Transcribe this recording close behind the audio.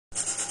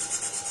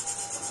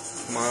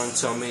Come on,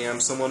 tell me I'm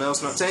someone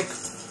else, not Tank.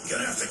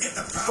 Gonna have to get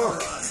the power on.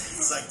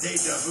 It's like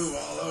deja vu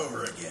all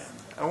over again.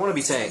 I don't want to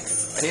be Tank.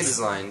 I hate his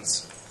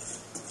lines.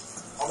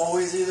 I'm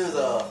always either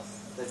the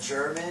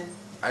German.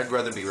 I'd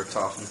rather be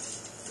Richtofen.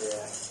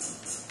 Yeah.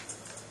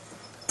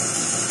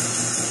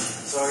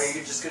 So are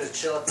you just gonna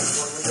chill at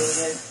this one window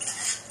again?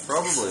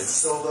 Probably.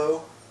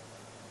 Solo.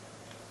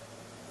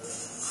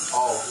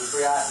 Oh, we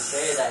forgot to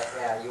say that.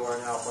 Yeah, you are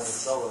now playing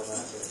solo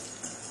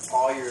matches.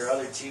 All your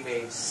other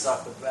teammates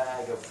suck a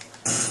bag of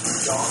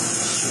donkey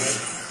shit.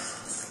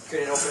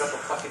 Couldn't open up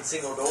a fucking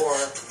single door.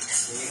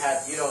 And you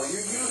had, you had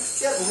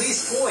the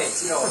least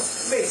points. It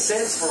made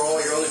sense for all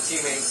your other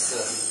teammates to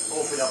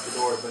open up the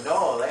doors, but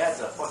no, they had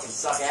to fucking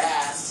suck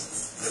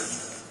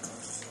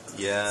ass.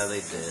 Yeah,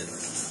 they did.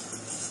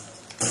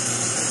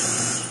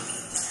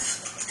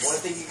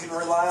 One thing you can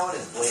rely on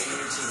is blaming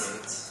your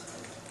teammates.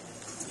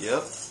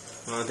 Yep.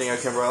 The only thing I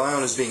can rely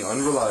on is being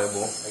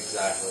unreliable.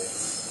 Exactly.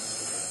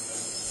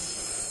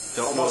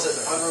 Don't Almost as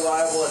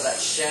unreliable as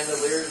that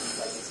chandelier,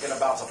 like it's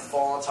about to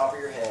fall on top of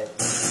your head.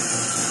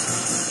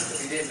 If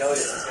you didn't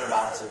notice, it's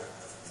about to.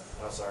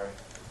 Oh, sorry.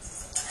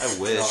 I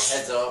wish.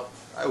 Heads up.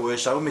 I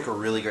wish. I would make a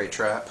really great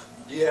trap.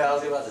 Yeah, I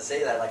was about to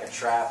say that, like a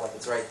trap, like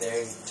it's right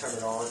there, you turn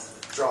it on,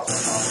 drop it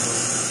on top of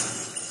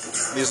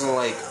it. It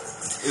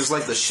was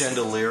like the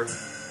chandelier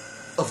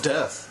of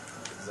death.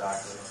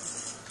 Exactly.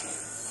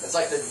 It's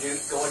like the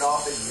nuke going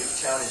off in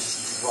Nuketown and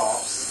just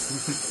drops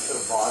to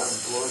the bottom and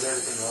blows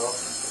everything up.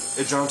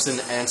 It drops an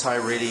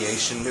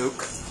anti-radiation nuke.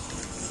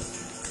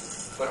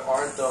 But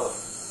aren't the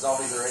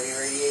zombies already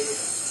radiated?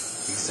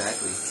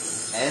 Exactly.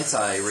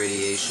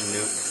 Anti-radiation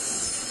nuke.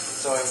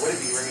 So it would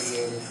be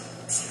radiated.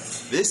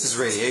 This is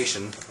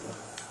radiation.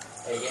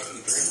 Hey, yeah,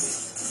 you drink it.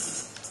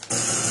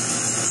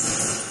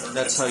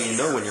 That's how you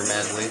know when you're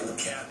manly.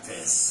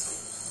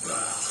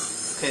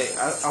 Okay,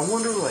 I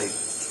wonder, like,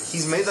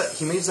 he made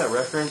that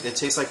reference. It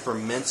tastes like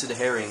fermented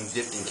herring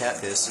dipped in cat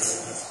piss.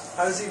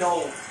 How does he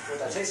know what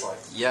that tastes like?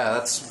 Yeah,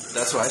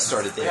 that's what I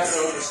started You thinking. have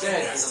to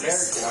understand, he's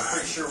American. I'm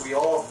pretty sure we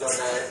all have done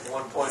that at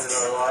one point in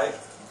our life.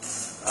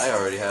 I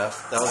already have.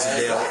 That was the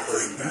day.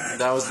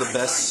 That was the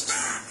best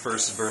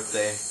first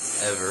birthday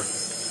ever.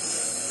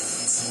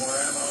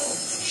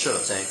 Shut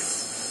up, Tank.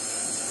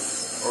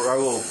 Or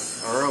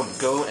I'll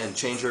go and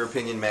change your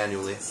opinion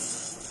manually.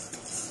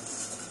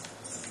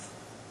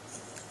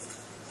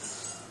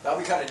 That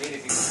would be kind of neat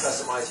if you could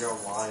customize your own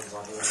lines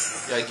on here.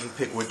 Yeah, you can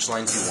pick which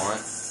lines you want.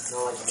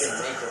 Like you can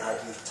make it,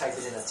 like you type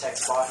it in a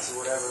text box or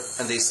whatever.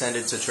 And they send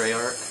it to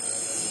Treyarch?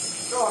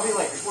 No, I mean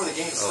like before the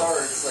game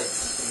starts, like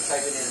you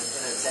type it in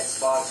a text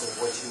box of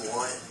what you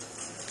want.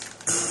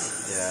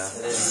 Yeah.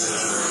 And then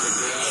during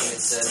the game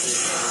it says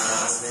it every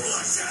now and then.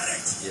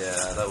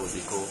 Yeah, that would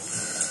be cool.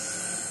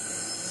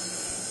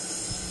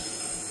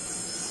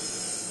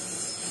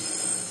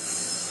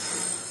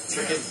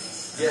 Freaking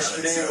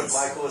yesterday when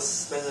Michael was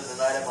spending the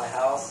night at my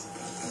house,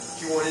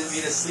 he wanted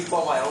me to sleep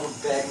on my own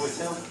bed with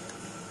him.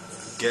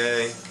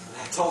 Gay. And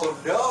I told him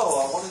no,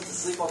 I wanted to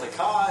sleep on the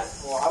cot.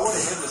 Well, I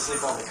wanted him to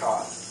sleep on the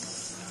cot.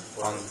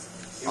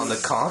 On the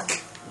cock?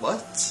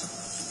 What?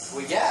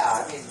 Well, yeah,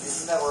 I mean,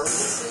 isn't that where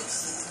everybody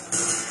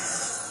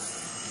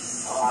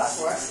sleeps? Oh, that's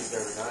where I sleep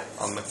every night.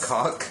 On the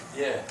cock?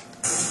 Yeah.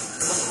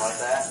 Something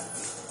like that.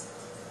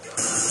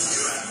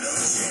 You have no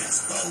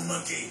chance, bone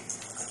monkey.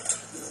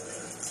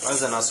 Why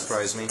does that not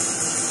surprise me?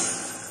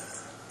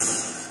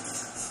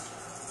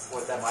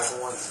 What, that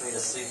Michael wants me to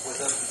sleep with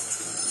him?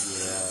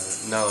 Yeah.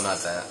 No, not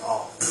that.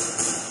 Oh.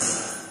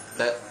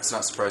 That's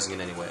not surprising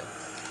in any way.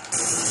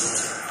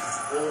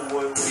 Well,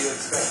 what do you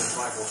expect with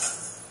Michael?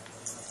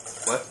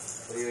 What?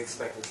 What do you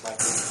expect with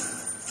Michael?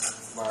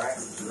 Am I right?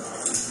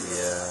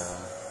 Yeah.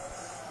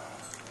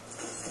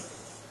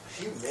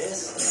 You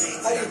miss?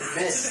 How do you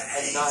miss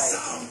a night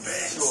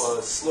to a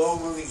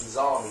slow-moving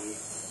zombie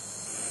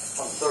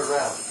on the third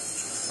round?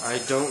 I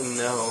don't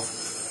know.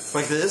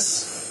 Like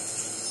this?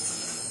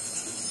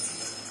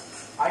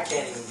 I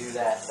can't even do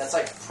that. That's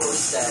like pro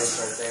status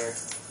right there.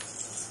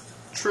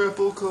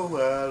 Triple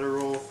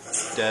collateral.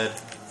 Dead.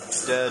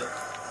 Dead.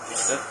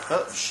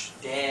 Oh, shh.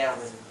 Damn,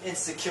 and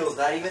insta-kill's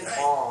not even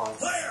on.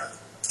 Player,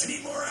 I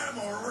need more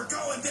ammo or we're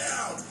going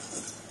down.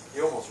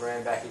 You almost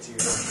ran back into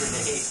your own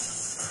grenade.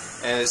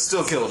 And it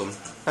still killed him.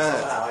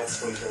 Somehow it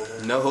still killed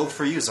him. No hope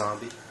for you,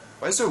 zombie.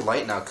 Why is there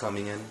light now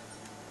coming in?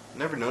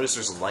 Never noticed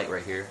there's a light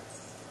right here.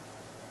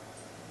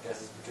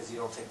 Guess it's because you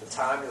don't take the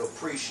time to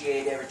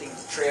appreciate everything the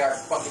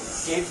Treyarch fucking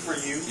did for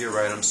you. You're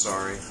right, I'm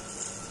sorry.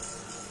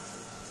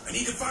 I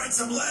need to find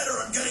some lead or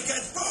I'm gonna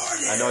get bored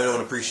here. I know I don't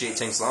appreciate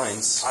Tank's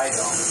lines. I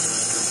don't.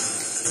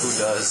 Who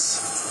does?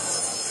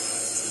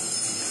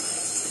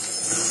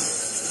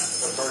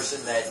 The person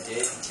that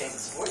did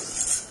Tank's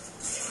voice.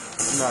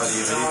 Not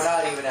even. No,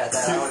 not even at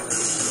that. I don't even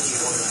think he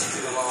wanted to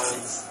do the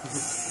lines.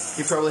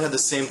 He probably had the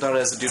same thought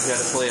as the dude who had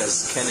to play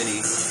as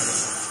Kennedy.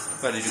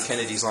 Who had to do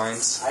Kennedy's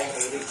lines. I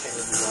hated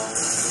Kennedy's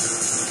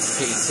lines.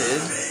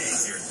 Hated?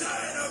 You're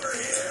dying over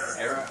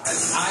here.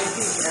 I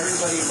think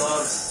everybody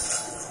loves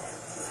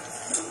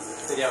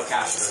Fidel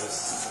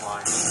Castro's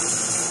lines.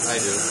 I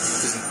do.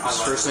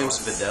 His first name's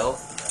Fidel.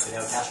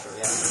 Fidel Castro,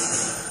 yeah.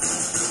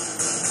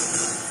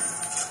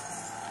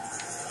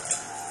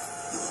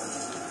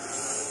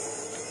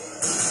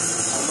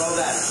 I love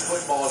that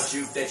football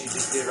juke that you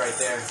just did right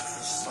there.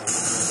 Just like,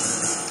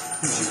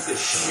 juke the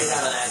shit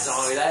out of that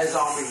zombie. That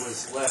zombie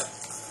was left.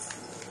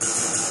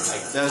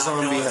 Like, That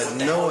zombie had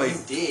no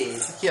idea.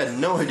 He had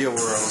no idea where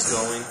I was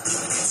going.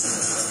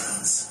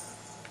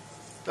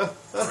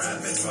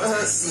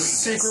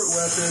 Secret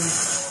weapon.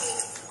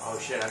 Oh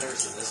shit, I've never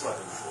seen this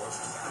weapon before.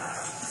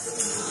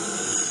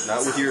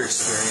 Not with your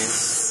experience,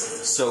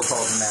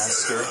 so-called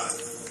master.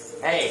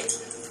 Hey,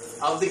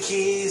 of the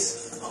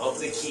keys, of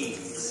the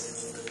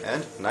keys.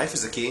 And knife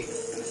is a key.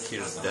 Key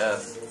to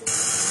death.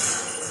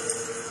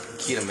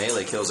 Key to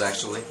melee kills,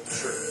 actually.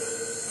 True.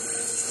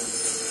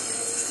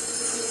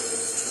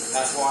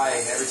 That's why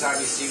every time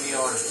you see me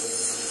on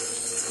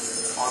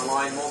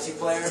online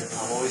multiplayer,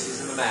 I'm always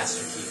using the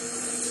master key.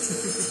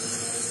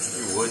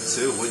 You would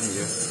too, wouldn't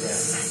you?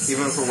 Yeah.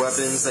 Even for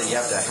weapons that you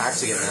have to hack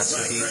to get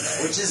master key.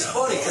 Which is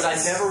funny, because I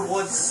never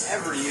once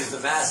ever used the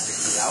master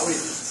key. I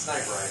always used the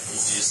sniper rifle. You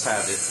just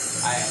have it.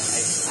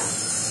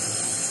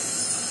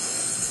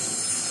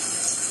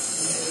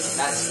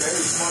 That's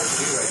very smart to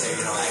do right there,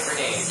 you know, that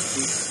grenade.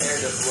 Be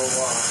prepared to blow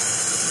up.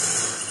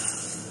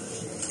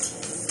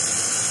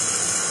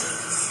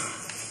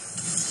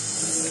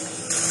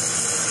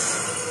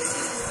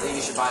 I think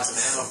you should buy some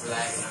ammo for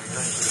that, you know, you're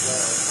running pretty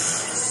low.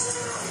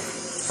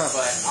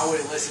 But I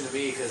wouldn't listen to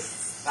me, because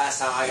last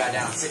time I got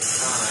down 6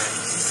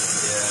 times.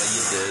 Yeah,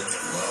 you did.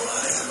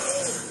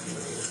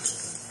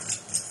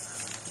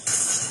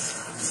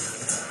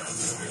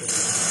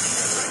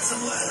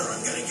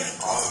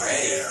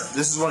 Already.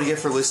 This is what I get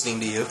for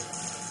listening to you.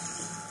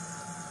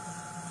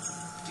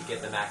 To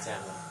get the max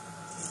ammo.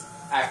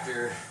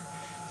 After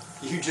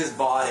you just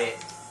bought it.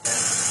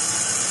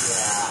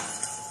 Yeah.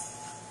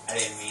 I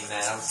didn't mean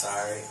that, I'm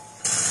sorry.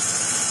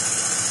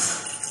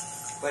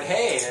 But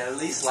hey, at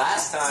least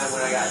last time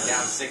when I got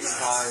down 6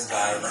 times,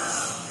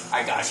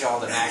 I got you all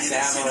the max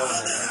ammo, and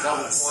then the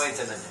double points,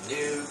 and then the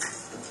nuke.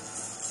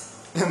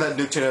 And that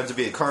nuke turned out to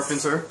be a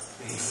carpenter.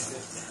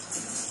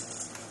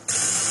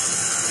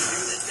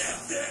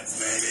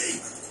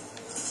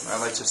 I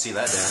like to see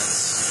that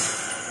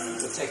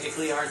dance. But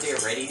technically, aren't they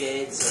ready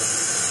dead? So...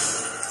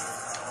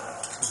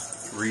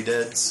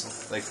 Redeads,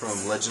 like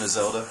from Legend of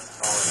Zelda. Oh,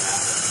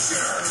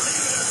 yeah.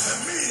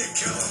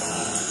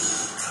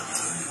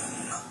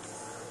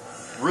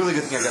 Really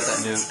good thing I got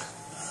that nuke.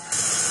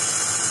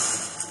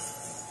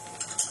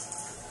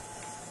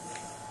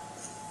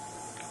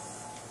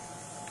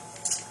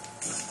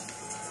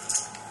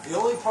 The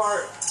only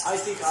part I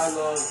think I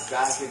loved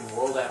back in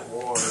World at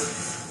War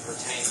for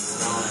Tank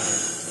Design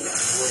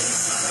was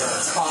the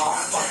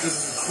cop fucking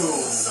cool.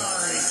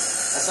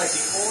 That's like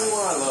the only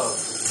one I loved.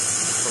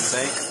 From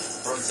Tank?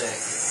 From Tank.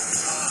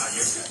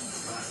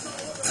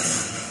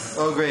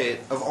 Oh great,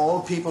 of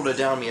all people to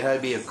down me, it had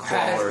to be a Had to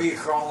crawler. be a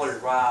crawler,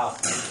 wow.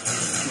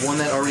 One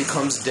that already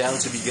comes down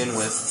to begin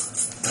with.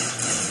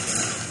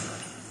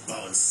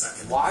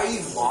 Why are you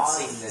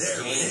modding this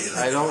game?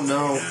 I don't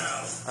know.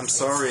 I'm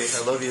sorry,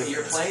 I love you.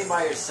 You're playing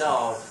by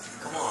yourself.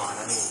 Come on,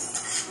 I mean,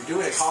 you're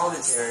doing a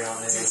commentary on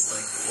it.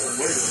 Well,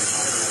 we're doing a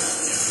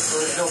commentary. So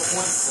there's no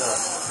point to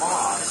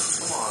mod.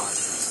 Come on.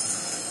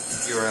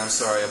 You're right, I'm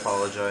sorry, I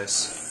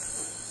apologize.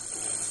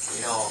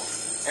 You know,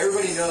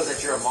 everybody knows that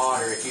you're a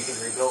modder if you can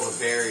rebuild a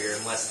barrier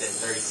in less than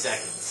 30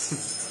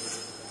 seconds.